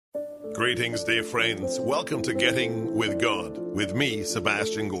Greetings, dear friends. Welcome to Getting with God with me,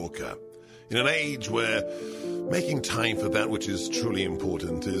 Sebastian Gorka. In an age where making time for that which is truly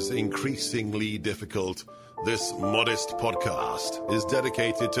important is increasingly difficult, this modest podcast is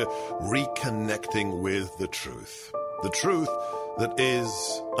dedicated to reconnecting with the truth. The truth that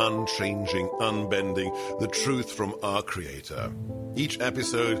is unchanging, unbending, the truth from our Creator. Each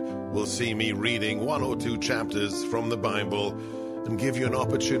episode will see me reading one or two chapters from the Bible and give you an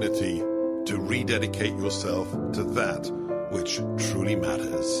opportunity to rededicate yourself to that which truly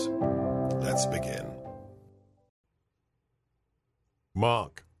matters. Let's begin.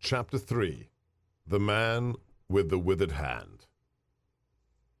 Mark chapter 3, the man with the withered hand.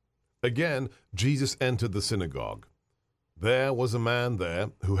 Again, Jesus entered the synagogue. There was a man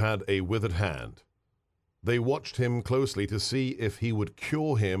there who had a withered hand. They watched him closely to see if he would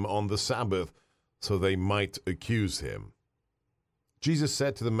cure him on the Sabbath, so they might accuse him. Jesus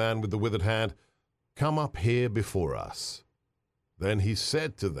said to the man with the withered hand, "Come up here before us." Then he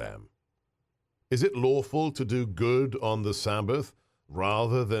said to them, "Is it lawful to do good on the Sabbath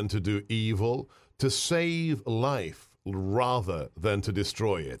rather than to do evil, to save life rather than to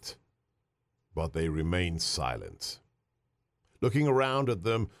destroy it?" But they remained silent. Looking around at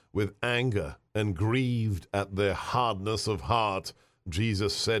them with anger and grieved at their hardness of heart,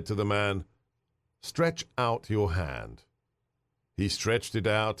 Jesus said to the man, "Stretch out your hand." He stretched it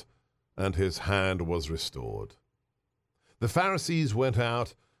out, and his hand was restored. The Pharisees went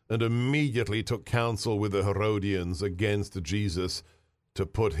out and immediately took counsel with the Herodians against Jesus to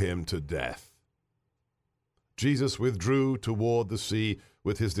put him to death. Jesus withdrew toward the sea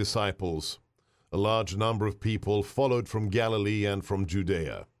with his disciples. A large number of people followed from Galilee and from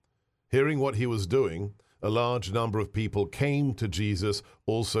Judea. Hearing what he was doing, a large number of people came to Jesus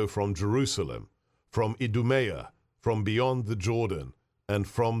also from Jerusalem, from Idumea, from beyond the Jordan, and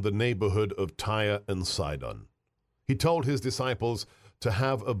from the neighborhood of Tyre and Sidon. He told his disciples to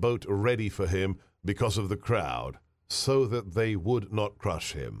have a boat ready for him because of the crowd, so that they would not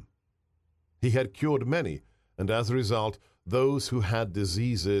crush him. He had cured many, and as a result, those who had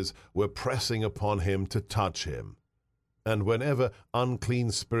diseases were pressing upon him to touch him. And whenever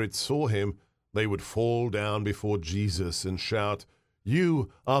unclean spirits saw him, they would fall down before Jesus and shout,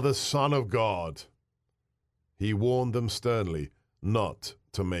 "You are the Son of God." He warned them sternly not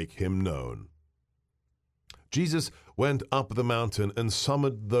to make him known. Jesus went up the mountain and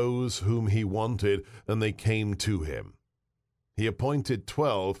summoned those whom he wanted, and they came to him. He appointed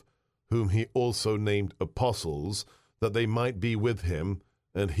 12, whom he also named apostles, that they might be with him,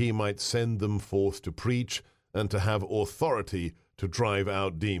 and he might send them forth to preach and to have authority to drive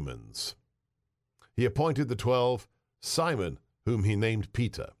out demons. He appointed the 12, Simon, whom he named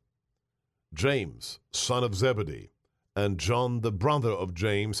Peter, James, son of Zebedee, and John, the brother of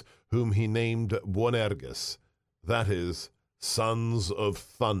James, whom he named Boanerges, that is, sons of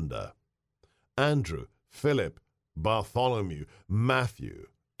thunder, Andrew, Philip, Bartholomew, Matthew,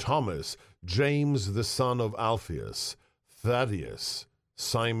 Thomas, James the son of Alphaeus, Thaddeus,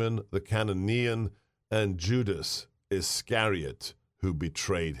 Simon the Cananean, and Judas Iscariot, who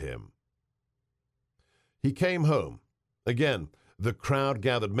betrayed him. He came home. Again, the crowd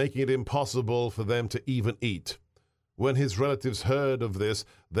gathered, making it impossible for them to even eat. When his relatives heard of this,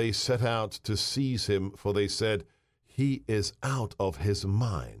 they set out to seize him, for they said, "He is out of his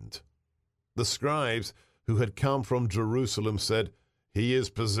mind." The scribes who had come from Jerusalem said, "He is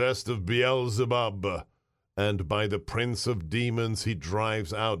possessed of Beelzebub, and by the prince of demons he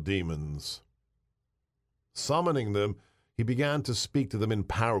drives out demons." Summoning them, he began to speak to them in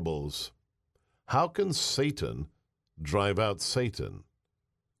parables. "How can Satan drive out Satan?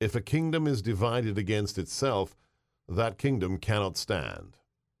 If a kingdom is divided against itself, that kingdom cannot stand.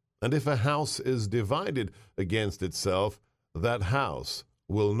 And if a house is divided against itself, that house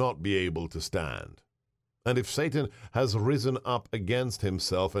will not be able to stand. And if Satan has risen up against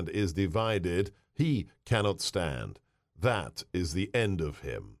himself and is divided, he cannot stand. That is the end of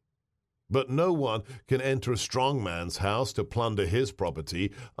him. But no one can enter a strong man's house to plunder his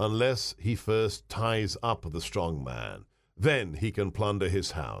property unless he first ties up the strong man. Then he can plunder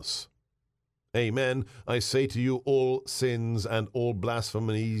his house. Amen, I say to you, all sins and all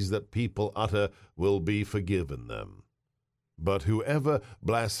blasphemies that people utter will be forgiven them. But whoever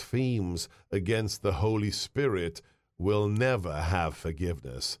blasphemes against the Holy Spirit will never have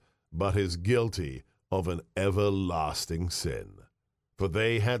forgiveness, but is guilty of an everlasting sin. For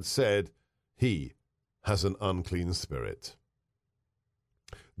they had said, "He has an unclean spirit."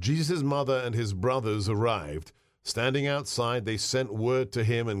 Jesus' mother and his brothers arrived. Standing outside, they sent word to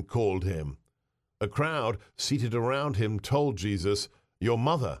him and called him. A crowd seated around him told Jesus, Your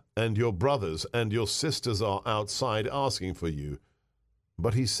mother and your brothers and your sisters are outside asking for you."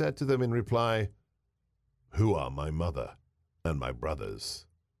 But he said to them in reply, "Who are my mother and my brothers?"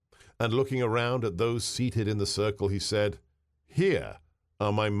 And looking around at those seated in the circle, he said, "Here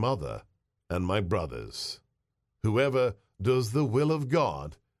are my mother and my brothers. Whoever does the will of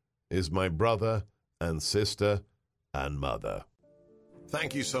God is my brother and sister and mother."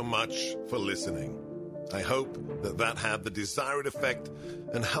 Thank you so much for listening. I hope that had the desired effect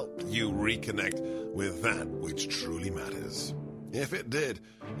and helped you reconnect with that which truly matters. If it did,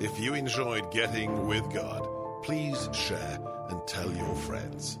 if you enjoyed getting with God, please share and tell your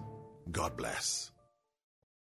friends. God bless.